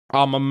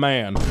I'm a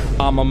man.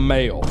 I'm a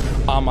male.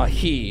 I'm a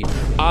he.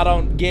 I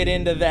don't get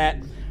into that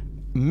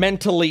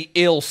mentally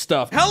ill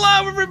stuff.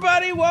 Hello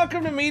everybody,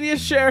 welcome to Media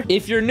Share.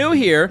 If you're new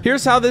here,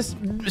 here's how this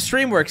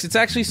stream works. It's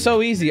actually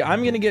so easy.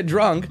 I'm gonna get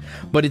drunk,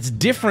 but it's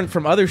different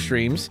from other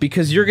streams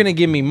because you're gonna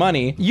give me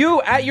money.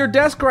 You at your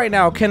desk right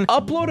now can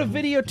upload a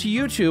video to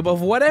YouTube of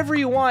whatever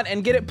you want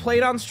and get it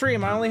played on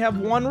stream. I only have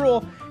one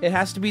rule. It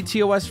has to be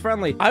TOS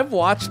friendly. I've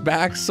watched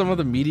back some of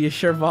the Media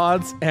Share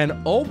VODs and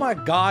oh my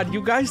God,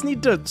 you guys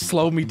need to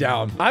slow me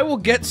down. I will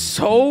get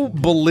so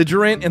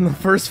belligerent in the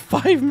first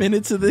 5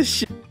 minutes of this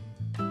shit.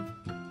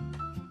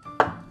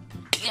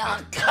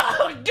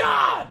 Oh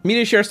God!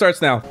 Media Share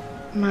starts now.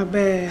 My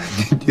bad.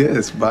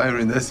 Yes,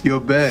 Byron, that's your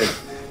bed.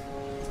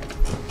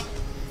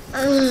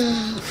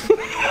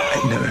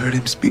 I never heard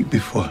him speak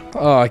before.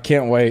 Oh, I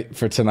can't wait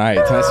for tonight.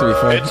 Tonight's gonna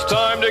be fun. It's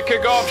time to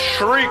kick off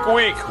Shriek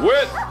Week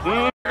with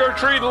Trick or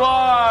Treat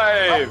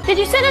Live. Did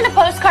you send in a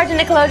postcard to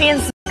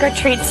Nickelodeon's Trick or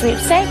Treat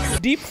sweepstakes?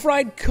 Deep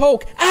fried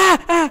Coke.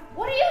 Ah!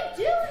 What are you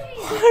doing?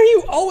 Why are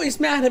you always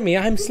mad at me?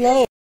 I'm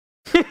slow.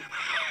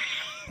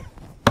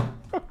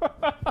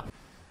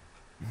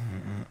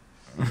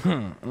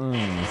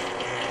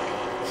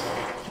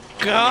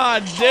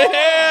 God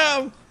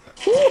damn!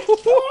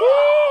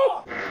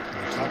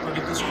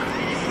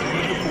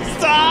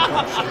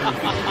 Stop!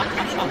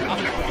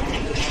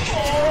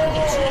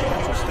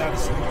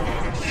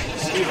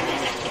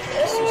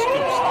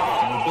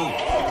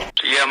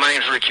 Yeah, my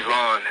name's Ricky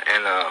Vaughn,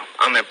 and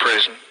I'm in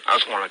prison. I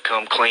just want to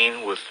come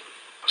clean with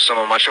some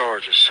of my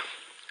charges.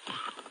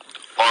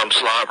 Armed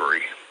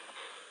slobbery,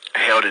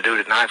 held a dude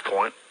at knife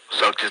point,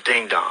 sucked his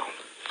ding-dong,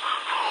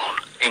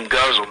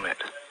 embezzlement,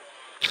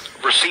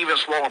 receiving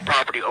stolen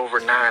property over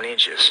 9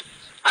 inches.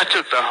 I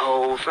took the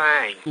whole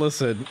thing.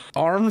 Listen,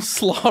 armed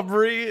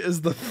slobbery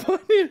is the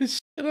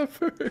funniest shit I've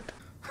heard.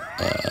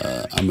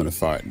 I'm gonna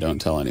fart. Don't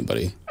tell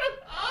anybody.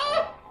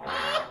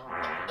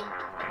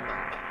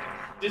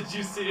 Did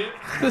you see it?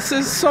 This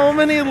is so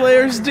many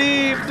layers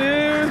deep,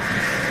 dude.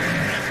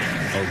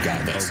 Oh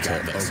God, that's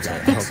terrible.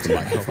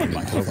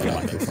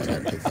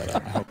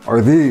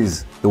 Are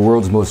these the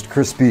world's most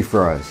crispy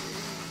fries?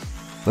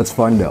 Let's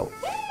find out.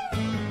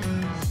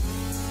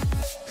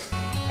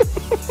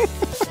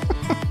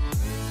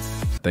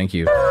 Thank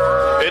you.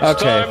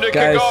 It's time to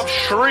guys. kick off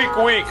Shriek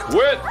Week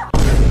with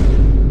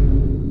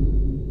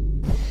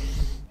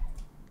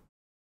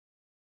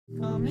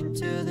Coming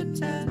to the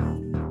tent.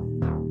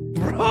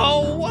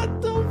 Bro,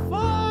 what the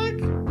fuck?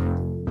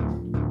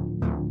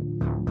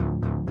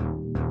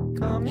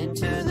 Coming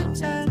to the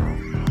tent.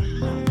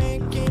 We're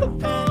making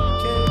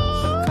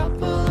pancakes. A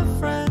couple of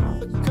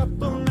friends. A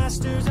couple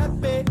masters at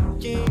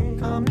baking.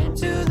 Coming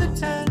to the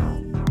tent.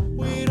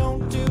 We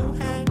don't do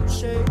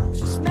handshakes.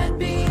 Just men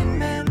being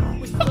men.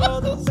 We follow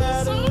the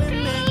battle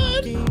we're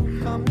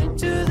making. Coming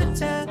to the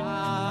tent.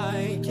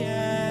 I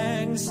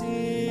can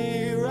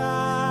see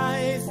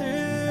right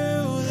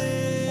through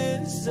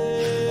this.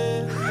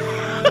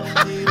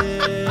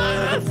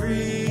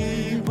 Everybody.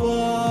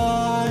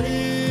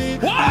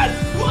 What?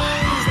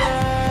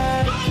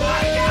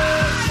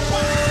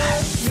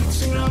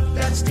 Mixing up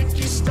that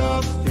sticky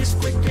stuff. This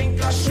quick ain't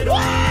got shit on.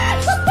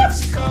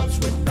 Dixie cups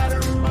with batter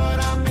and mud.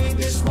 I made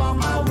this while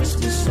my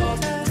wrist is up.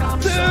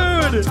 Dude!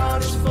 I'm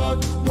tired as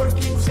fuck.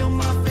 Working till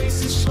my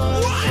face is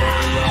shut.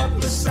 Up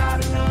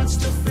beside of nuts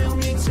to fill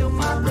me till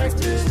my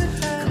breakfast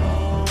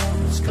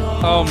comes.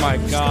 Oh my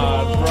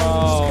God,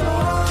 bro.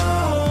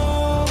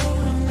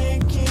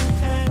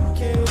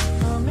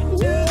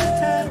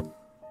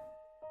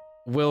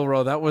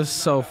 Wilro, that was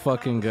so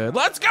fucking good.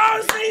 Let's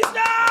go,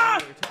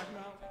 Caesar!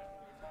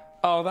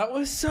 Oh, that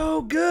was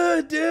so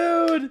good,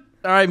 dude.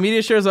 All right,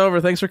 Media Share's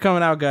over. Thanks for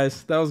coming out,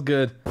 guys. That was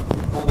good.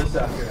 Pull this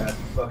out your ass,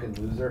 you fucking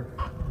loser.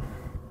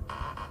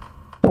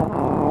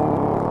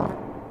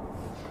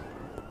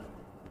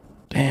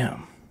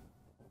 Damn.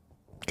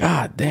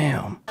 God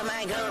damn.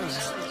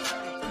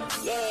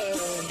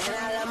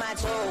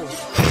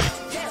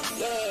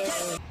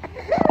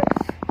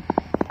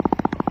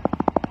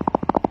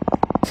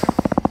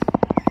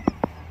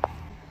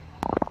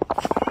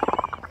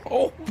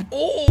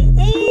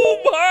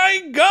 Oh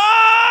my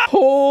God!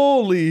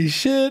 Holy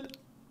shit.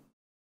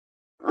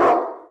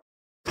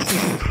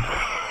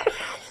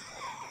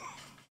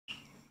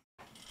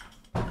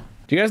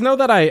 Do you guys know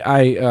that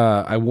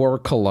I wore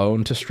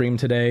cologne to stream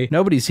today?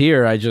 Nobody's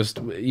here. I just,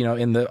 you know,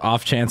 in the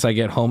off chance I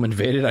get home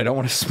invaded, I don't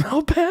want to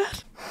smell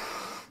bad.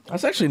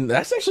 That's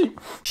actually...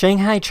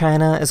 Shanghai,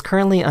 China is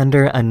currently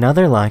under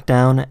another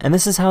lockdown, and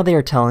this is how they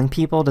are telling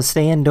people to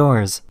stay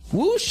indoors.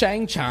 Wu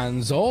Shang Chan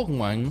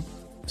Zhongwen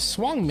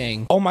Swang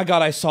Ming. Oh my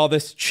God, I saw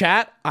this.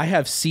 Chat, I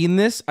have seen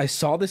this. I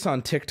saw this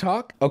on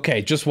TikTok.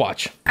 Okay, just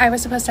watch. I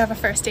was supposed to have a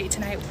first date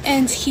tonight,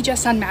 and he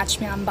just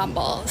unmatched me on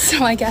Bumble,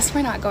 so I guess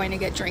we're not going to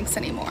get drinks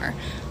anymore.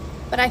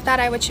 But I thought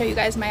I would show you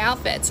guys my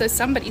outfit so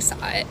somebody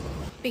saw it.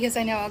 Because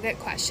I know I'll get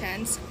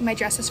questions. My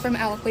dress is from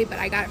Eloquy, but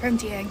I got it from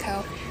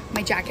D&Co.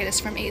 My jacket is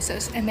from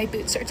ASOS, and my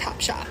boots are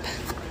Topshop.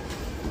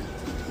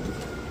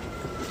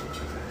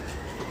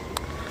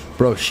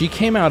 Bro, she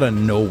came out of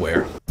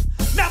nowhere.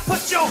 Now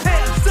put your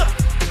hands up.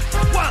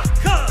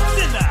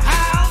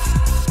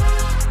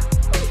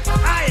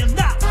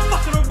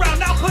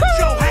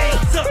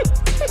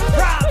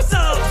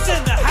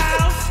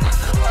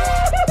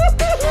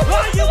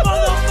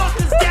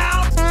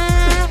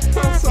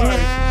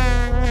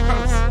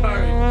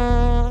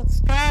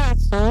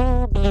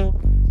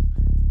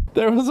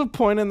 There was a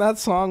point in that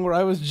song where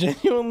I was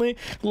genuinely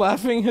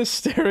laughing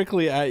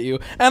hysterically at you.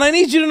 And I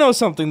need you to know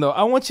something, though.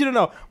 I want you to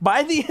know,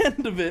 by the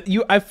end of it,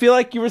 I feel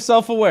like you were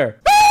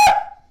self-aware.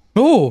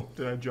 Ooh.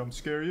 Did I jump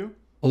scare you?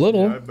 A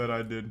little. Yeah, I bet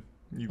I did.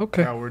 You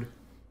coward.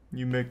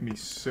 You make me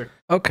sick.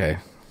 Okay.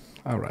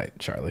 All right,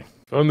 Charlie.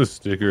 Found the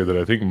sticker that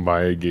I think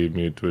Maya gave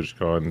me at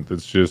TwitchCon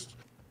that's just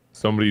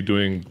somebody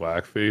doing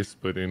blackface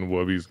but in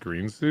Wubby's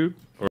green suit.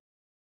 Or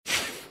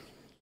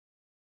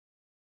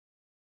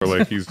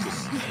like he's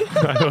just,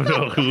 I don't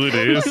know who it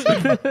is,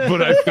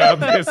 but I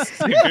found this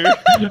sticker.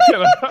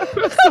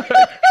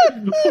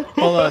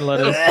 Hold on,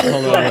 Lettuce.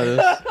 Hold on,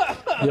 Lettuce.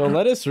 Yo,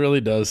 Lettuce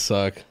really does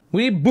suck.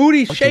 We need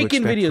booty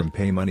shaking videos. From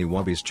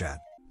Paymoneywubby's chat.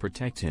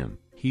 Protect him.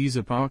 He's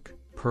a POC,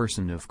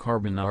 person of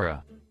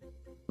carbonara.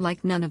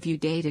 Like none of you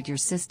dated your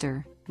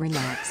sister.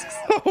 Relax.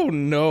 Oh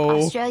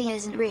no. Australia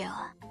isn't real.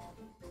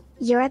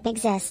 Europe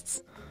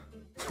exists.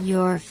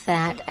 Your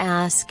fat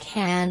ass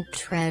can't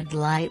tread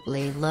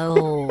lightly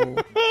low.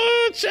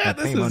 Chat,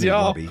 this Paymoney is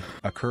y'all. Wubby,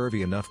 a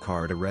curvy enough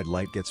car to red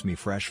light gets me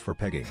fresh for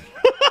pegging.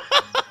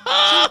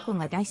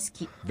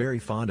 Very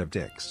fond of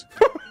dicks.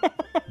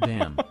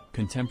 Damn,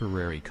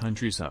 contemporary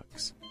country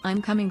sucks.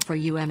 I'm coming for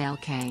you,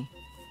 MLK.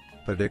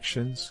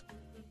 Predictions?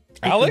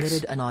 Alex? I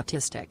committed an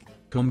autistic.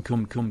 Cum.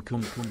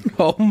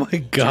 Oh my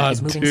god, Chat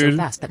is moving dude. so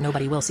fast that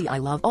nobody will see. I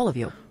love all of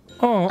you.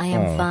 Oh, I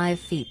am 5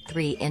 feet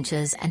 3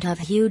 inches and have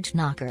huge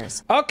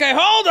knockers. Okay,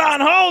 hold on.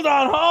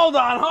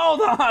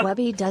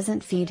 Wubby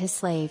doesn't feed his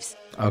slaves.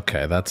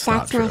 Okay, that's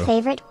not That's true. my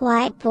favorite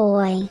white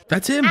boy.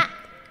 That's him.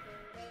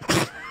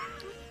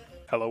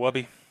 Hello,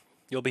 Wubby.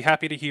 You'll be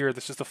happy to hear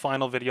this is the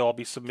final video I'll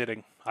be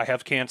submitting. I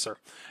have cancer,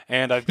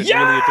 and I've been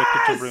really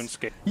addicted to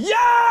RuneScape.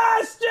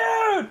 Yes,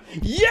 dude!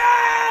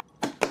 Yeah!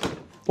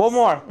 One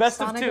more. Best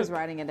Sonic of 2. was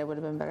writing it, it would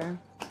have been better.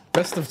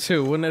 Best of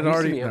 2. Wouldn't it We used to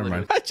already? be able Never to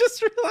mind. I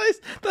just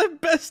realized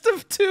that best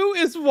of 2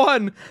 is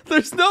 1.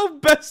 There's no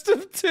best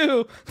of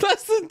 2.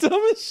 That's the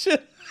dumbest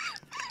shit.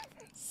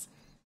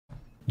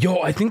 Yo,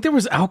 I think there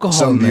was alcohol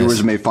Some in this.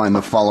 viewers may find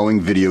the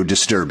following video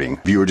disturbing.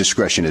 Viewer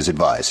discretion is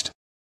advised.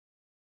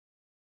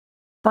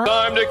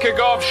 Time to kick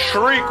off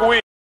Shriek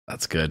Week.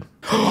 That's good.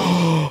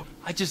 I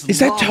just Is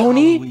that love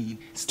Tony? Halloween.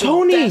 It's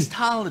Tony! the best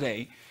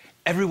holiday.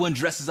 Everyone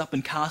dresses up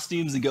in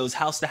costumes and goes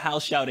house to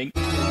house shouting.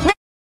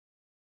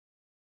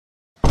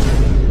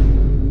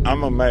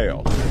 I'm a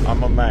male.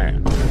 I'm a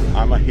man.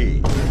 I'm a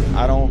he.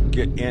 I don't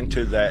get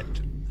into that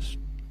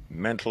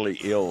mentally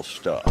ill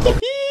stuff.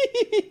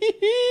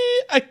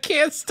 I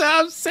can't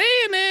stop saying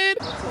it.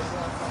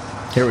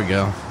 Here we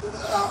go.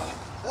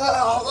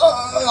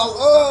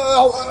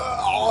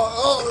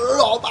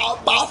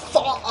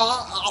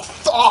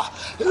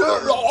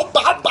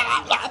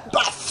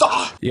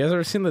 You guys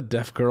ever seen the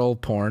deaf girl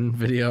porn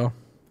video?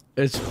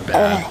 It's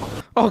bad.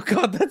 Oh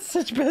god, that's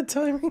such bad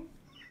timing.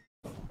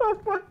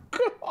 Oh my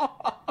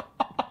god.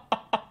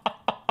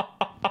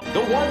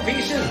 The One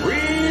Piece is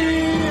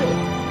real.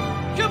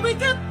 Can we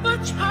get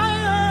much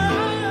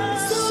higher?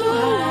 So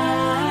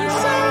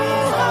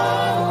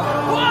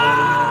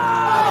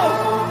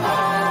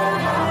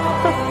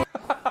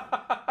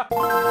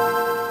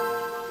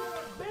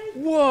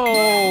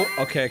Whoa.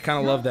 Okay, I kind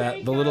of love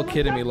that. The little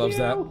kid in me loves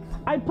that.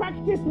 I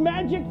practiced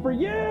magic for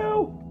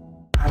you.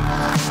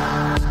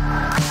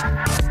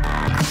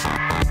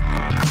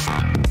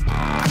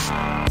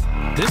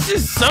 This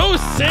is so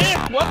sick.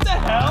 What the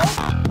hell?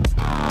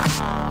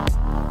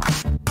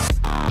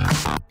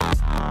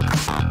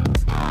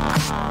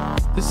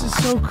 This is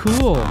so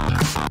cool.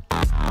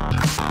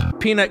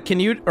 Peanut, can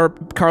you, or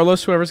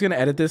Carlos, whoever's gonna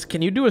edit this,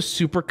 can you do a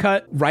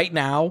supercut right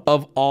now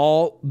of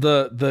all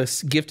the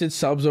gifted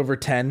subs over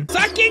 10?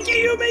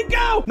 Sakiki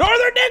Yumiko!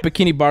 Northern Nick!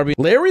 Bikini Barbie,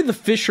 Larry the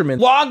Fisherman,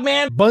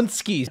 Logman,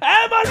 Bunskis,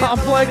 Emma,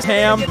 Complex,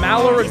 Ham,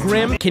 Malora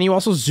Grim. Can you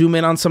also zoom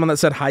in on someone that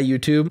said hi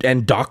YouTube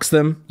and dox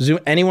them? Zoom,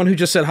 anyone who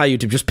just said hi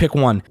YouTube, just pick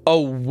one. A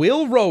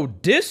Wilro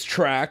diss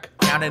track.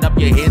 Counting up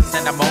your hits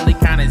and I'm only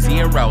counting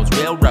zeros.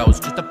 Real rows,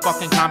 just a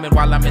fucking comment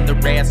while I'm in the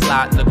red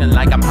slot, looking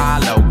like I'm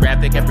hollow.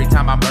 Graphic every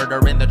time I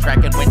murder in the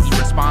track, and when he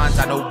responds,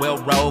 I know Will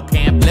Rowe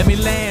can't let me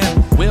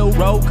land. Will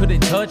Rowe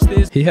couldn't touch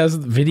this. He has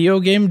video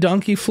game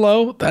donkey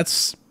flow.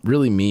 That's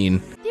really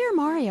mean. Dear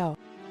Mario.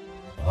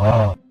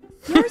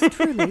 Yours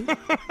truly,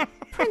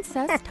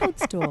 Princess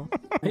Toadstool.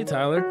 Hey,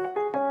 Tyler.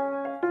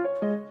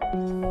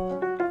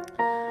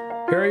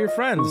 Here are your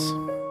friends.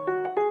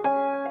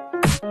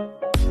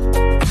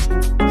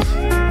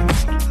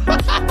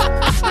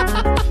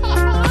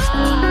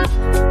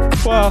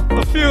 Well,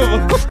 a few of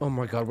them. Oh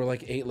my god, we're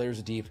like 8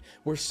 layers deep.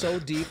 We're so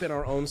deep in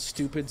our own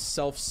stupid,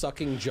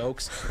 self-sucking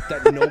jokes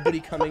that nobody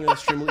coming in the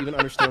stream will even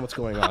understand what's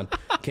going on.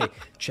 Okay,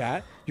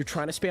 chat, you're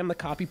trying to spam the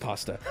copy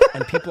pasta,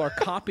 and people are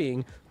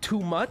copying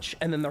too much,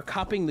 and then they're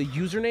copying the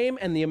username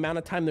and the amount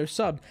of time they're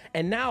subbed.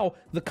 And now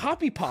the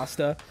copy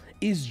pasta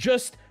is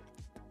just...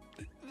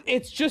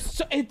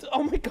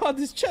 oh my god,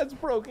 this chat's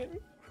broken.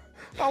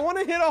 I want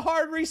to hit a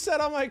hard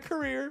reset on my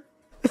career.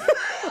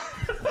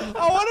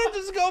 I want to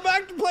just go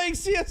back to playing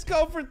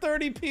CSGO for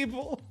 30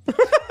 people.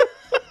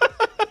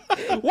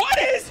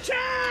 What is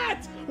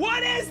chat?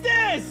 What is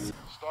this?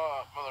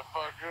 Stop,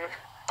 motherfucker.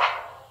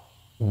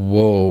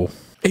 Whoa.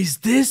 Is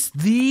this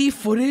the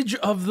footage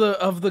of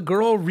the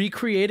girl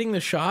recreating the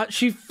shot?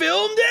 She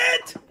filmed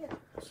it!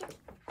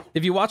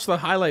 If you watch the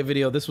highlight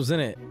video, this was in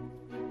it.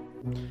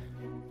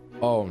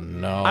 Oh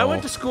no. I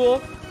went to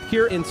school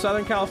here in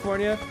Southern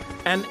California,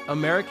 and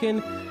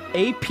American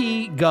AP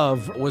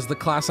Gov was the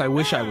class I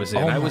wish I was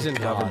in. I was in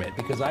government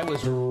because I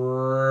was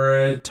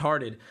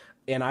retarded.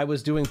 And I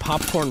was doing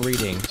popcorn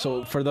reading.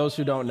 So for those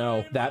who don't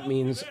know, that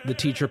means the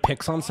teacher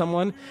picks on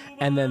someone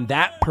and then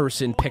that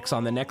person picks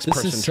on the next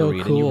person to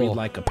read. And you read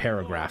like a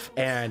paragraph.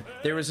 And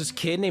there was this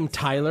kid named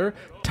Tyler.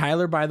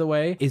 Tyler, by the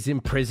way, is in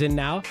prison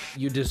now.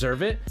 You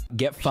deserve it.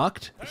 Get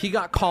fucked. He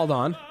got called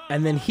on,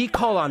 and then he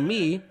called on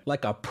me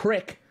like a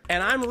prick.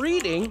 And I'm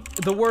reading,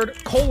 the word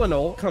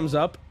colonel comes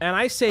up, and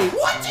I say,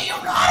 "What do you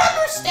not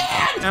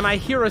understand?" And I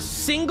hear a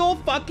single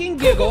fucking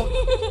giggle.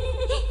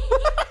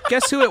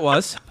 Guess who it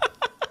was?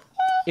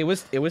 It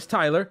was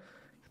Tyler,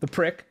 the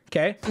prick,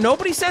 okay?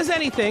 Nobody says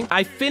anything.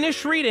 I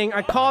finish reading,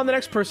 I call on the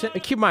next person,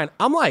 and keep in mind,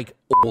 I'm like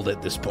old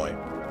at this point.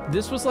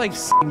 This was like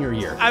senior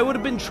year. I would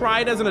have been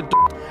tried as an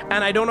adult,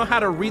 and I don't know how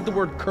to read the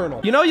word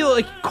colonel. You know, you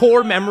like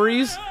core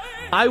memories?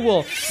 I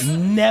will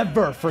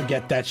never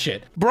forget that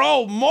shit.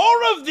 Bro,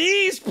 more of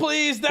these,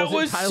 please. That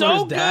was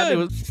so good. It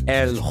was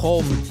El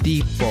Home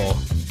Depot.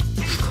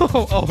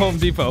 Oh, Home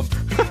Depot.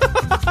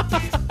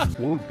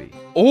 Wubby.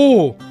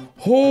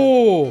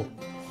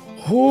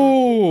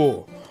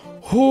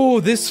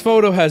 This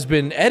photo has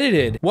been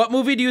edited. What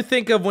movie do you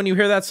think of when you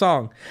hear that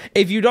song?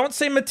 If you don't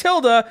say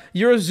Matilda,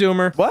 you're a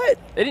zoomer. What?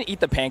 They didn't eat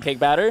the pancake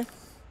batter.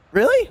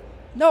 Really?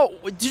 No.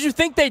 Did you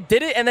think they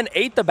did it and then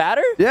ate the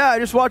batter? Yeah, I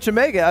just watched them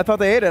make it. I thought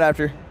they ate it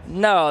after.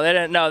 No, they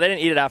didn't. No, they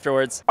didn't eat it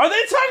afterwards. Are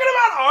they talking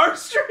about our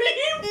stream?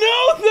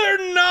 No,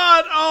 they're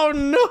not. Oh,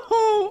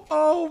 no.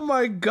 Oh,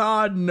 my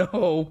God,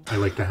 no. I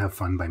like to have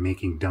fun by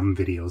making dumb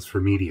videos for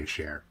media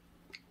share.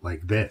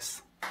 Like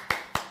this.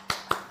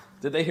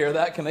 Did they hear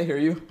that? Can they hear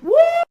you? Woo!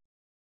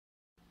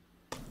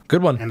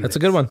 Good one. That's a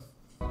good one.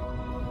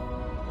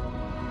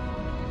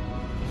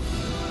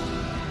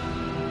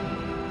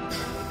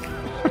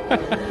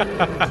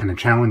 And a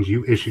challenge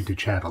you issued to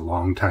Chad a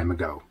long time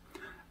ago.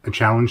 A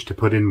challenge to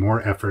put in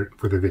more effort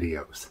for the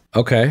videos.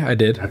 Okay, I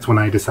did. That's when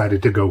I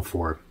decided to go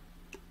for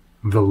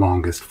the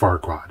longest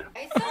Farquad.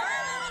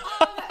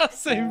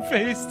 Same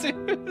face,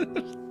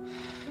 dude.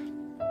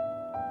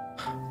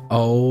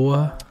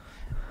 Oh.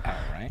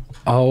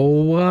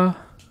 Oh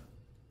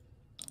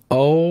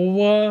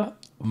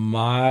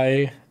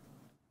my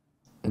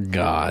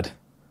God.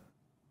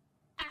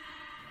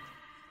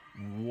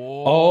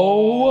 Whoa.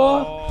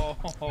 Oh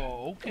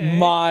okay.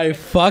 My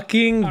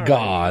fucking right,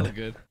 God.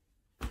 Good.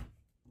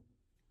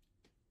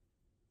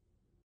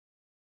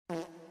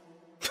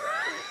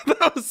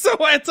 That was so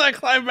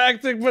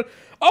anticlimactic, but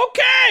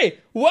okay.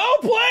 Well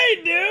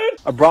played, dude.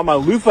 I brought my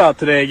loofah out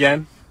today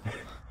again.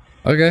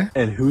 Okay.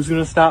 And who's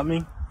gonna stop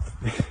me?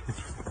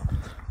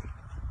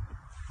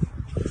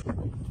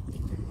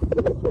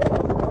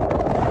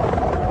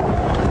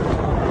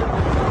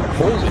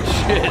 Holy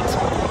shit.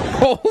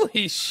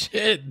 Holy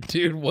shit,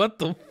 dude. What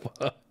the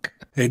fuck?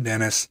 Hey,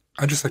 Dennis.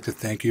 I'd just like to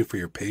thank you for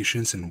your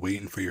patience and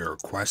waiting for your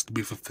request to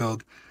be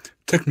fulfilled. It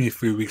took me a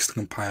few weeks to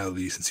compile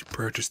these since you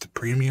purchased the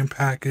premium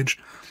package.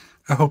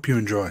 I hope you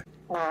enjoy.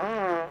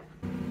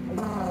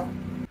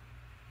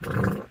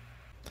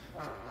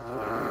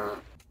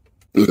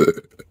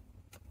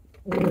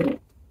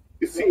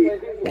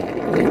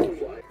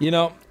 You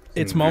know,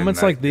 it's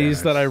moments like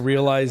these that I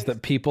realize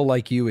that people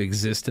like you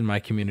exist in my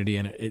community,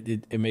 and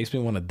it makes me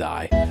want to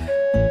die.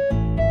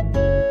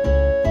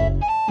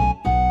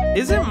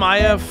 Isn't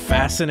Maya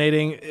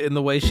fascinating in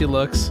the way she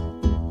looks?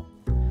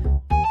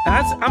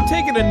 I'm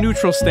taking a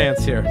neutral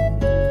stance here.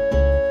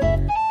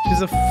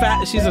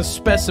 She's a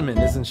specimen,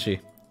 isn't she?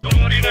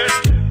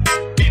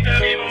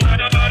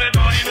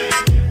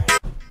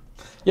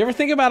 You ever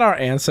think about our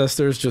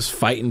ancestors just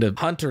fighting to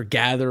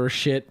hunter-gatherer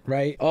shit,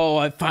 right? Oh,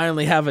 I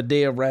finally have a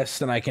day of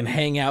rest and I can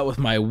hang out with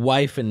my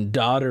wife and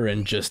daughter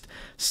and just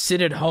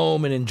sit at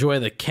home and enjoy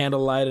the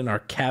candlelight in our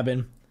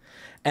cabin.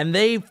 And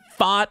they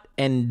fought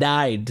and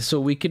died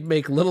so we could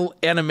make little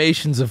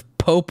animations of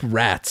Pope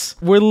rats.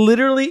 We're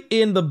literally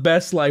in the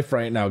best life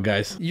right now,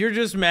 guys. You're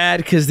just mad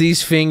because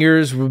these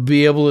fingers will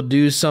be able to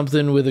do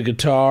something with a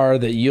guitar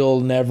that you'll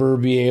never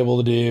be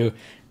able to do.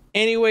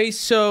 Anyway,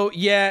 so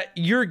yeah,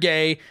 you're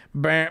gay.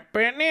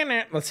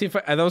 Let's see if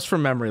that was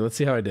from memory. Let's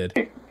see how I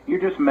did. You're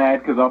just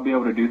mad because I'll be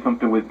able to do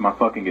something with my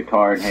fucking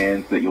guitar in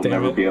hands that you'll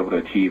never be able to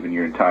achieve in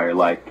your entire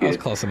life, kid. That was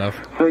close enough.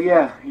 So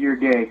yeah, you're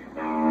gay.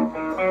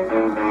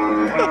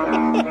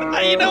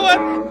 You know what?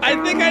 I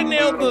think I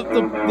nailed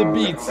the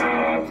beats.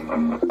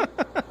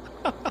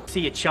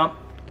 See you, chump.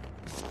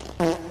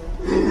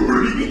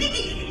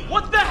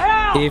 What the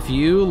hell? If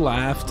you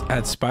laughed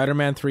at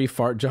Spider-Man 3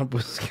 fart jump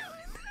was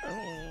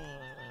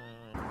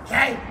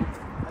Hey!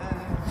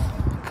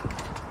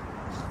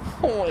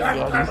 Oh my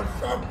God.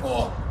 So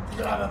cool.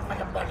 You have a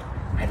fucking buddy.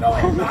 I know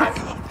I'm not.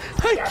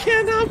 I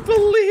cannot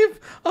believe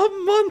a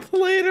month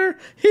later,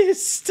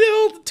 he's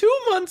still, 2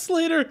 months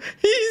later,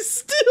 he's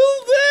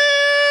still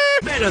there!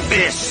 Met of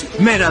this,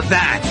 met of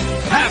that.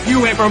 Have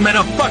you ever met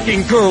a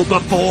fucking girl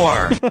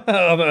before?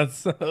 Oh,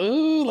 that's...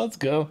 Ooh, let's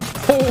go.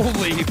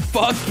 Holy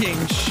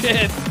fucking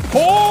shit.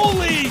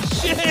 Holy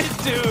shit,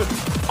 dude.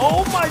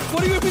 Oh my...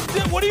 What are you gonna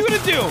do? What are you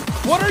gonna do?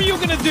 What are you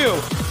gonna do?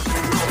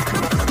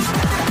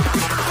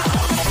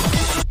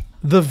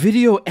 The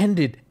video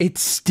ended. It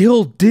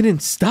still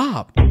didn't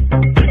stop.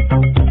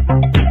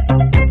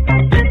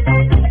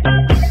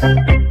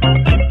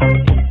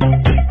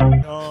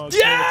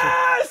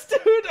 Yes,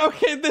 dude.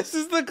 Okay, this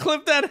is the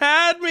clip that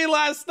had me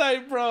last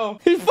night, bro.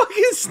 He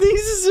fucking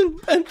sneezes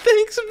and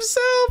thanks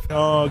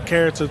himself.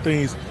 Character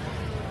things.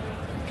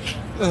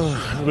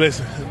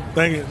 Listen,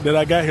 thank you that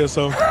I got here,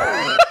 so.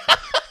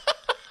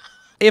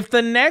 If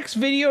the next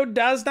video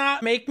does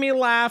not make me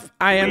laugh,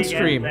 I end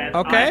stream,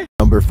 okay?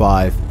 Number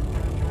 5.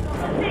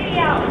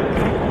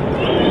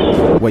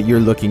 What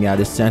you're looking at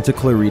is Santa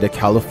Clarita,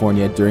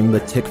 California during the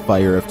tick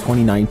fire of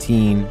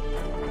 2019.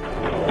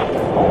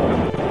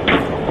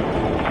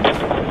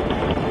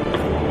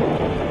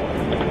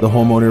 The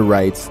homeowner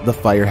writes, the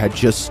fire had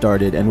just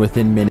started and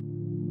within minutes